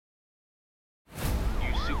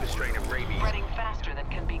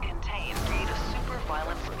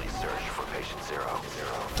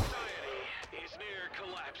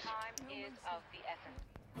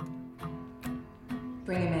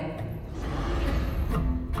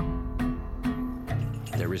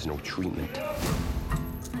There is no treatment.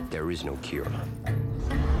 There is no cure.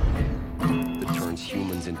 It turns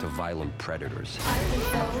humans into violent predators.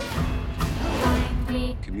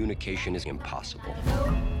 Communication is impossible.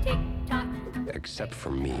 Except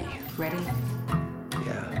for me. Ready?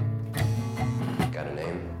 Yeah. Got a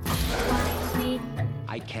name?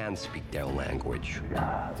 I can speak their language.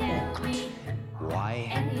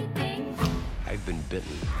 Why? I've been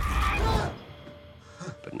bitten,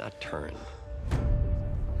 but not turned.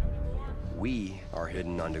 We are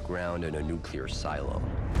hidden underground in a nuclear silo.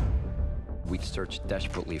 We search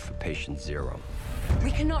desperately for patient zero. We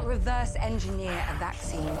cannot reverse engineer a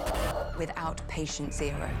vaccine without patient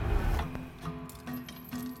zero.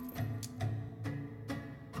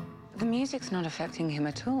 The music's not affecting him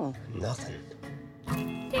at all. Nothing.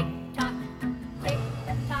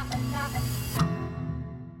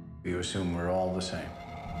 You assume we're all the same.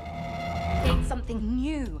 Something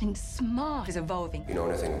new and smart is evolving. You know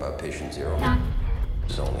anything about patient zero?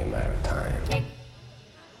 It's only a matter of time.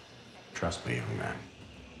 Trust me, young man.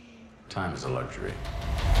 Time is a luxury.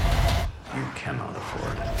 You cannot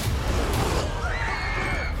afford it.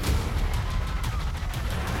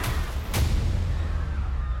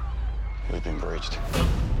 We've been breached.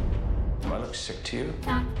 Do I look sick to you?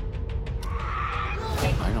 I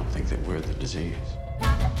don't think that we're the disease.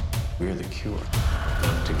 We're the cure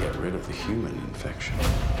to get rid of the human infection.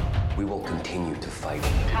 We will continue to fight.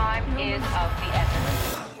 Time is of the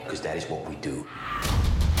essence. Because that is what we do.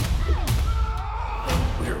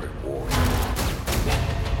 We're at war.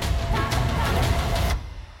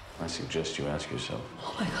 I suggest you ask yourself,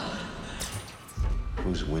 Oh my God.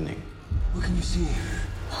 who's winning? What can you see?